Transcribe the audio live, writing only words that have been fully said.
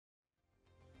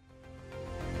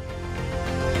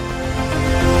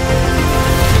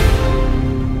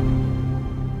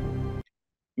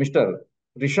Mr.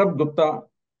 Rishab Gupta,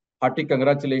 hearty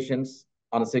congratulations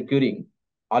on securing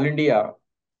All India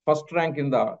first rank in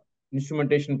the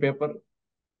instrumentation paper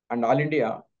and All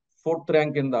India fourth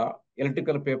rank in the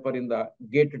electrical paper in the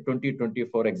GATE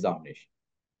 2024 examination.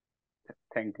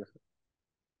 Thank you, sir.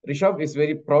 Rishabh is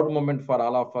very proud moment for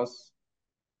all of us,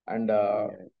 and Yeah.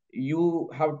 you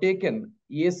have taken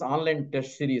ES online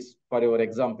test series for your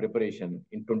exam preparation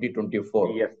in 2024.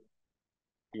 Yes,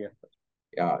 yes, sir.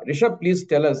 Yeah, Rishabh, please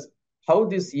tell us how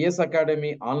this ES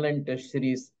Academy online test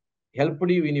series helped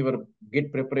you in your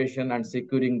GATE preparation and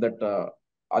securing that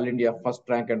All India first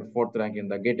rank and fourth rank in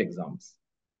the GATE exams.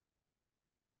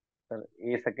 Sir,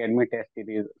 ACE Academy test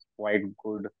series is quite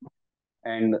good,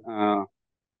 and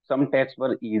some tests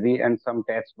were easy and some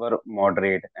tests were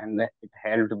moderate, and it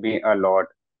helped me a lot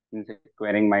in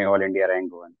securing my All India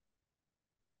rank one.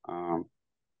 Um,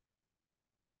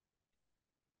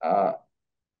 Uh,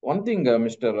 One thing,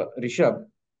 Mr. Rishabh,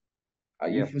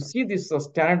 yes, if you sir. see this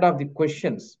standard of the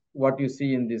questions, what you see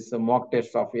in this mock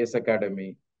test of ACE Academy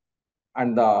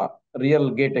and the real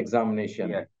GATE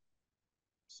examination. Yes,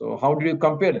 So how do you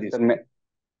compare yes, this? sir.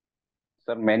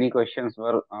 Sir, many questions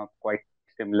were quite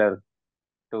similar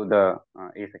to the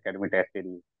ACE Academy test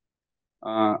series.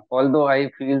 Although I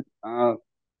feel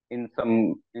in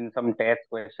some test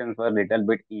questions were little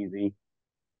bit easy,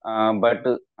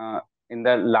 but in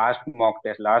the last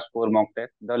four mock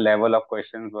tests, the level of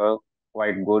questions were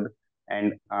quite good and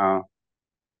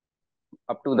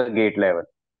up to the gate level.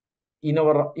 In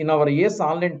our ACE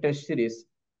online test series,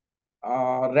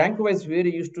 rank wise where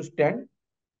you used to stand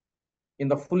in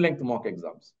the full length mock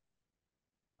exams.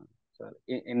 So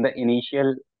in the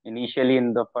initially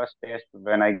in the first test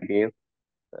when I gave,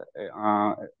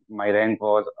 uh, my rank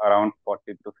was around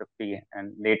 40 to 50,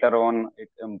 and later on it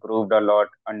improved a lot,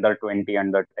 under 20,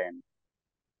 under 10.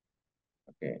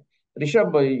 Okay.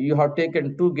 Rishabh, you have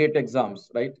taken two GATE exams,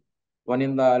 right? One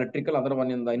in the electrical, other one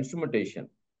in the instrumentation.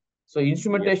 So Yes,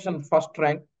 instrumentation first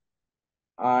rank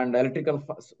and electrical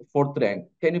fourth rank.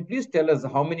 Can you please tell us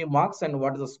how many marks and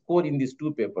what is the score in these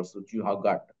two papers which you have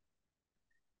got?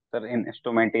 sir. In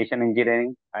instrumentation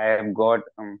engineering, I have got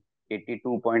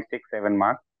 82.67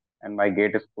 marks, and my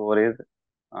gate score is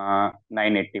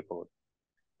 984.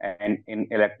 And in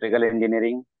electrical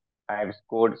engineering, I have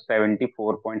scored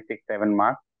 74.67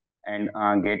 marks, and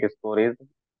gate score is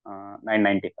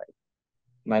 995.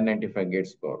 995 GATE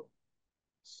score.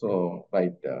 So,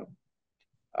 right.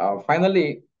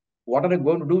 Finally, what are you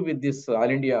going to do with this All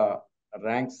India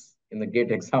ranks in the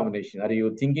GATE examination? Are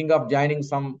you thinking of joining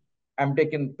some MTech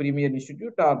in Premier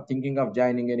Institute or thinking of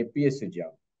joining any PSU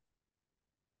job?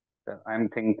 So I'm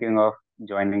thinking of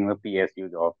joining the PSU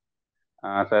job.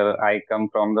 Sir, I come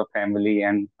from the family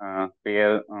and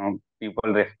where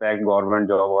people respect government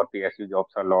job or PSU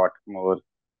jobs a lot more.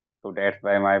 So that's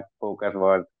why my focus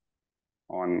was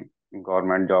on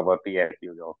government job or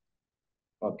PSU job.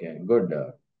 Okay, good.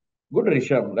 Good,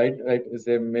 Rishabh, right? Right, is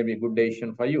a maybe good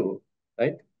decision for you,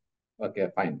 right? Okay,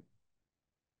 fine.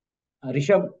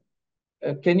 Rishabh,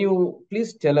 can you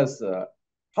please tell us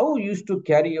how you used to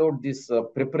carry out this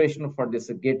preparation for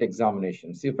this GATE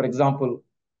examination? See, for example,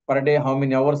 per day, how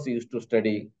many hours you used to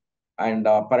study, and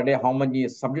per day, how many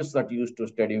subjects that you used to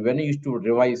study, when you used to Okay,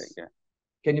 revise? yeah.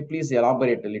 Can you please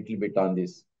elaborate a little bit on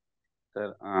this?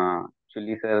 Sir,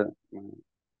 actually, sir,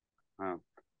 uh,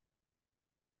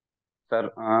 sir,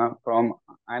 from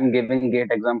I'm giving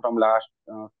GATE exam from last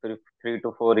 3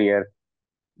 to 4 years,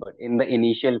 but in the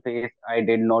initial phase, I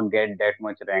did not get that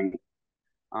much rank.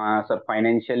 So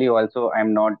financially also,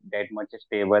 I'm not that much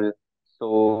stable.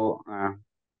 So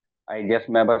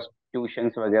मैं बस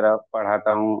tuitions वगैरह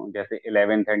पढ़ाता हूँ, जैसे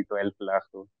 11th and 12th class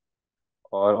को,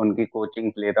 और उनकी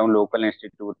coaching लेता हूँ लोकल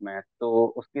इंस्टीट्यूट में, तो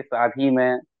उसके साथ ही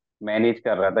मैं मैनेज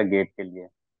कर रहा था गेट के लिए.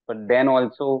 But then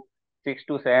also 6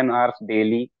 to 7 hours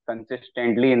daily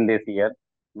consistently in this year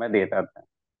मैं देता था.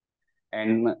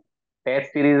 And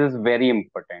test series is very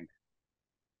important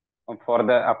for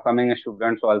the upcoming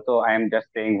students also. I am just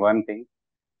saying one thing: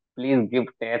 please give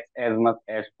tests as much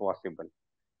as possible.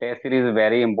 Test series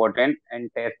very important, and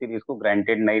test series को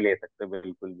granted नहीं ले सकते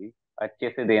बिल्कुल भी. अच्छे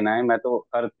से देना है. मैं तो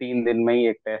हर 3 दिन में ही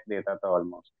एक टेस्ट देता था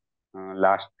ऑलमोस्ट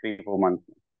लास्ट 3-4 मंथ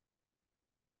में.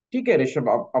 ठीक है ऋषभ,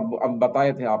 अब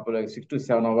बताए थे आप 6 to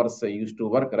 7 hours use to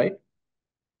work, right?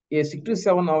 ये six to yes.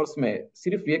 Seven hours में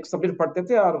सिर्फ एक सब्जेक्ट पढ़ते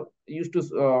थे और use to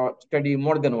study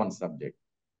more than one subject?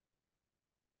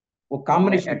 वो मैं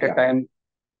कॉम्बिनेशन एट अ क्या है? टाइम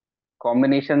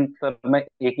कॉम्बिनेशन, सर मैं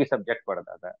एक ही सब्जेक्ट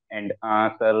पढ़ता था. एंड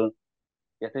सर,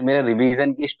 जैसे मेरे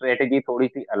रिवीजन की स्ट्रेटेजी थोड़ी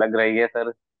सी अलग रही है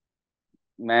सर.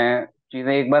 मैं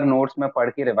चीजें एक बार नोट्स में पढ़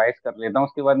के रिवाइज कर लेता हूँ,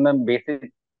 उसके बाद मैं बेसिक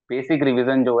बेसिक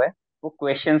रिवीजन जो है वो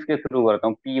क्वेश्चंस के थ्रू करता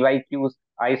हूँ। PYQs,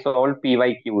 I solve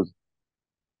PYQs।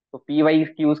 तो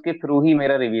PYQs के थ्रू ही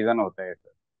मेरा रिवीजन होता है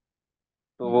सर।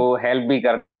 तो वो हम्म, हेल्प भी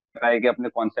करता है कि अपने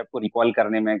कॉन्सेप्ट को रिकॉल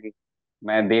करने में, कि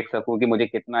मैं देख सकूं कि मुझे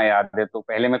कितना याद है। तो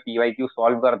पहले मैं PYQ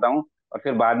सॉल्व करता हूँ और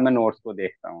फिर बाद में नोट्स को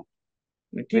देखता हूँ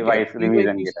ठीक है, रिवाइज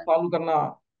रिवीजन पीवाईक्यू के टाइम। सॉल्व करना,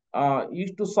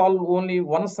 use to solve only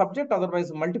one subject,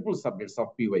 otherwise multiple subjects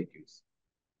of PYQs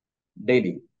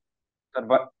daily?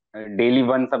 Sir daily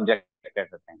one subject कह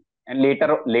सकते हैं। And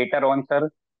later later on sir,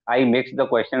 I mix the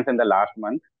questions in the last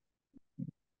month,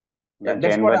 Yeah, like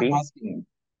that's what I'm January. asking.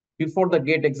 Before the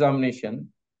gate examination,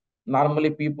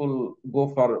 normally people go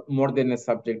for more than a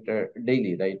subject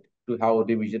daily, right? To have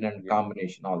revision and Yeah.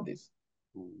 combination, all this.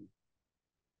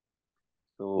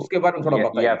 So उसके बारे में थोड़ा yeah,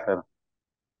 बताइए। yeah sir.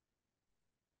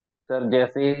 Sir,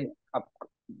 जैसे अब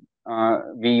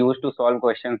we used to solve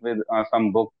questions with some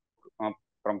book uh,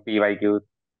 from PYQs,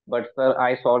 but sir,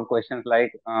 I solve questions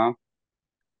like uh,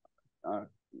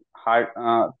 hard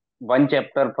one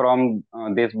chapter from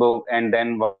this book and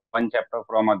then one chapter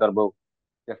from other book,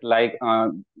 just like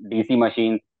DC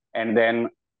machines, and then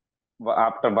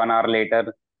after 1 hour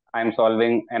later, I'm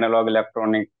solving analog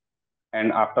electronics,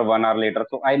 and after 1 hour later,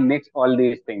 so I mix all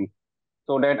these things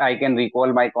so that I can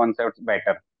recall my concepts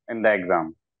better in the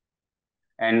exam.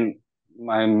 And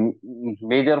my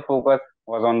major focus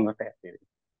was on the test series.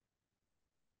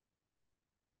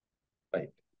 Right.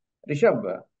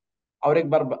 Rishabh, और एक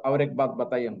बात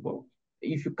बताइए हमको।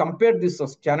 If you compare this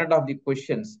standard of the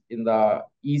questions in the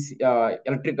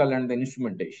electrical and the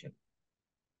instrumentation,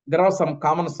 there are some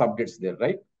common subjects there,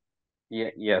 right? Yeah,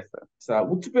 yes, sir. So,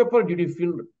 which paper did you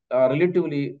feel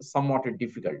relatively somewhat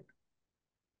difficult?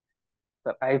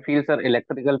 Sir, I feel, sir,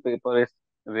 electrical paper is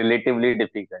relatively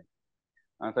difficult.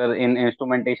 Sir, in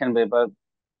instrumentation paper,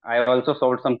 I also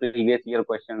solved some previous year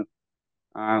questions,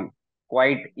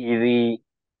 quite easy,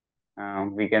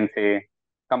 we can say,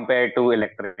 compared to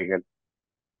electrical.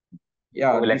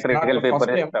 Yeah, So this is not electrical the first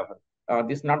paper is time. tougher.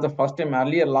 This is not the first time.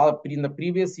 Earlier, in the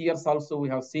previous years also we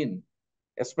have seen,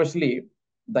 especially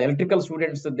the electrical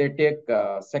students, they take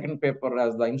second paper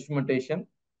as the instrumentation,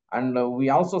 and we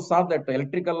also saw that the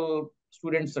electrical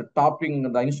students are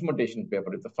topping the instrumentation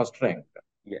paper with the first rank.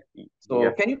 Yeah, So,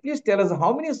 yes, can you please tell us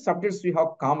how many subjects we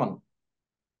have common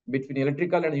between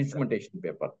electrical and sir. instrumentation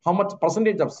paper? How much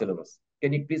percentage of syllabus?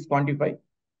 Can you please quantify?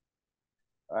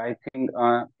 I think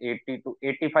 80 to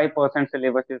 85%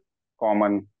 syllabus is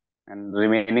common, and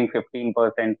remaining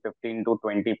 15%, 15 to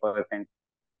 20%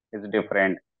 is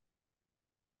different.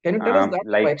 Can you tell us that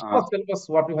Like extra syllabus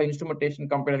what you have instrumentation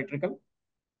compared electrical?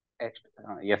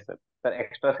 yes, sir. Sir,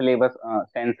 extra syllabus,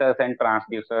 sensors and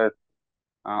transducers,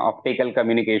 optical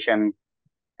communication,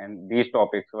 and these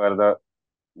topics were the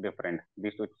different.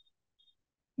 These two,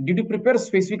 Did you prepare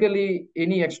specifically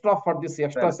any extra for this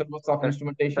extra sir, syllabus of sir, sir,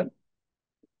 instrumentation?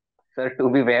 sir, to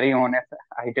be very honest,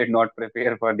 I did not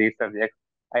prepare for these subjects.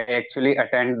 I actually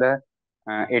attend the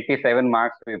 87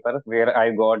 marks paper where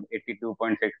I got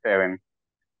 82.67.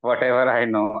 Whatever I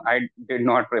know, I did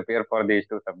not prepare for these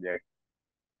two subjects.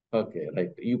 Okay, right.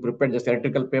 You prepared just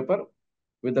electrical paper.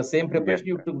 With the same Yes, preparation,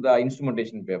 you sir. took the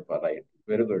instrumentation paper, right?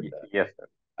 Very good. Yes, sir.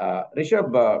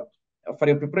 Rishabh, for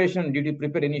your preparation, did you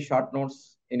prepare any short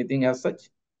notes, anything as such?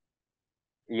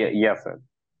 Yes, sir.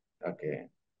 Okay,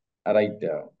 right.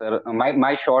 Sir,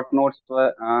 my short notes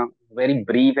were very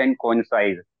brief and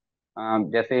concise.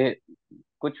 जैसे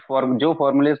कुछ form जो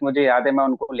formulas मुझे याद है मैं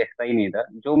उनको लिखता ही नहीं था।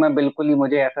 जो मैं बिल्कुल ही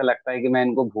मुझे ऐसा लगता है कि मैं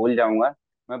इनको भूल जाऊंगा,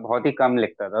 मैं बहुत ही कम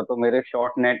लिखता था। तो मेरे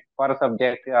शॉर्ट नेट पर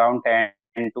सब्जेक्ट अराउंड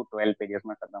 10 to 12 पेजेस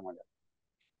में खत्म हो जाता।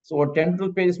 So 10 to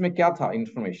 12 pages में क्या था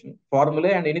information? Formula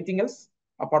and anything else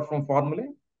apart from formula?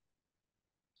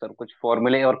 Sir कुछ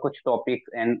फॉर्मूले और कुछ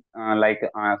topics and like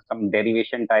some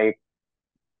derivation type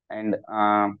and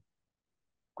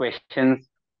questions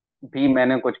भी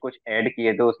मैंने कुछ कुछ ऐड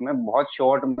किए थे उसमें। बहुत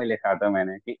शॉर्ट में लिखा था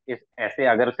मैंने कि इस ऐसे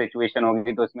अगर सिचुएशन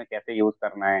होगी तो इसमें कैसे यूज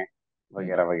करना है, Hmm.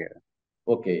 वगैरह वगैरह।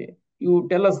 Okay. You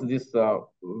tell us this,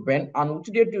 when on which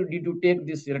date did you take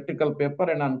this electrical paper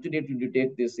and on which date did you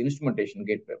take this instrumentation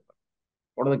gate paper?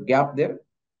 What is the gap there?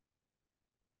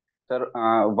 Sir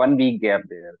 1 week gap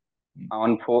there. Hmm.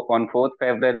 On 4th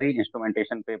February,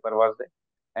 instrumentation paper was there,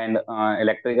 and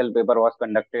electrical paper was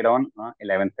conducted on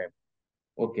 11th February.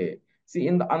 Okay. See,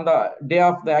 on the day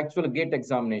of the actual gate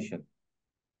examination,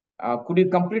 could you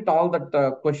complete all that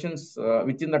questions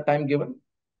within the time given?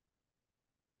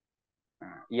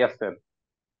 Yes, sir.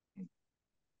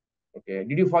 Okay.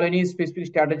 Did you follow any specific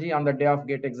strategy on the day of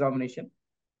gate examination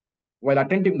while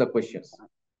attempting the questions?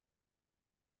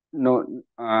 No,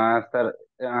 sir.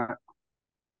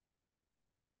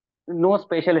 No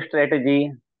special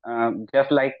strategy.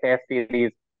 Just like test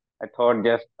series, I thought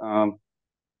just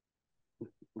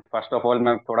first of all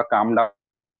मैं थोड़ा calm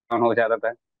down हो जाता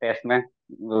था test में,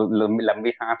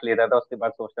 लंबी सांस लेता था, उसके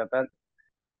बाद सोचता था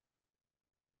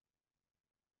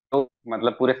तो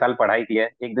मतलब पूरे साल पढ़ाई की है,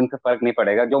 एक दिन से फर्क नहीं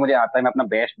पड़ेगा, जो मुझे आता है मैं अपना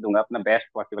बेस्ट दूंगा, अपना बेस्ट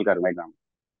पॉसिबल करूंगा exam.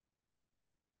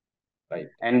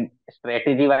 Right. And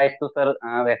strategy wise तो सर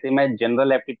वैसे मैं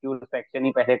जनरल एप्टीट्यूड सेक्शन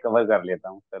ही पहले कवर कर लेता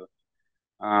हूँ सर।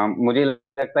 मुझे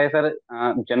लगता है sir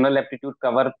general aptitude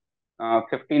cover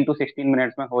 15 to 16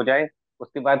 minutes में हो जाए,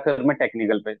 उसके बाद फिर मैं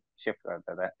टेक्निकल पे शिफ्ट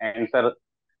करता था। And sir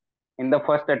in the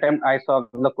first attempt I saw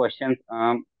the questions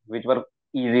which were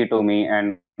easy to me,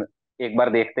 and एक बार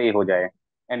देखते ही हो जाए,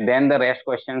 and then the rest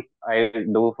questions I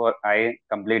do for I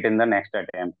complete in the next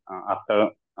attempt after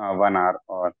 1 hour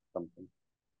और something.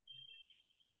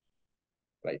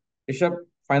 Right. Rishabh,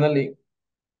 finally,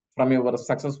 from your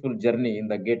successful journey in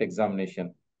the GATE examination,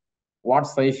 what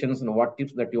suggestions and what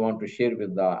tips that you want to share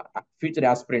with the future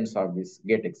aspirants of this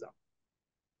GATE exam?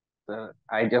 Sir,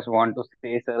 I just want to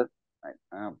say, sir,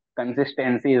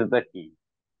 consistency is the key.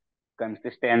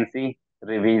 Consistency,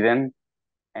 revision,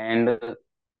 and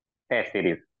test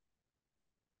series,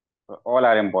 so all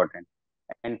are important.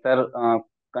 And sir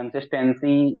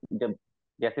consistency, जब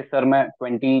जैसे sir मैं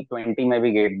 2020 में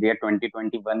भी gate दिया,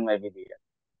 2021 में भी दिया,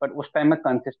 but उस टाइम मैं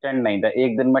कंसिस्टेंट नहीं था,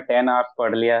 एक दिन में 10 hours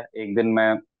पढ़ लिया, एक दिन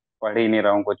मैं पढ़ ही नहीं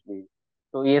रहा हूँ कुछ भी।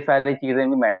 तो ये सारी चीजें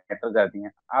भी मैटर करती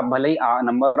हैं। आप भले ही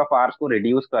नंबर ऑफ आवर्स को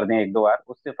रिड्यूस कर दें 1-2 hour,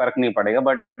 उससे फर्क नहीं पड़ेगा,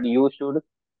 but you should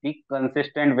be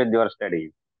consistent with your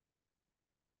studies,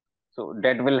 so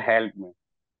that will help me,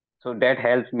 so that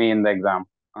helps me in the exam.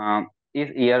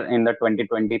 This year in the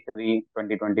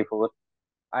 2023-2024,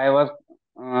 I was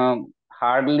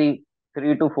hardly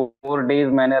 3 to 4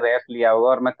 days मैंने rest लिया होगा,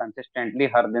 और मैं consistently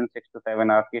हर दिन 6 to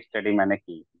 7 hours की study मैंने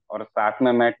की, और साथ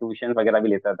में मैं ट्यूशन वगैरह भी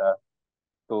लेता था,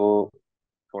 तो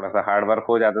थोड़ा सा हार्ड वर्क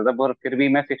हो जाता था, पर फिर भी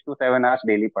मैं 6 to 7 hours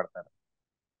डेली पढ़ता था।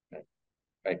 Right.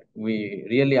 Right. We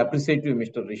really appreciate you,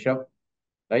 Mr. Rishabh.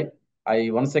 Right. I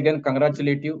once again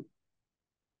congratulate you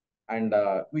and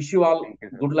wish you all thank you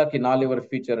sir. good luck in all your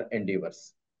future endeavors.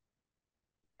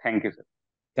 Thank you sir.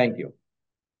 Thank you.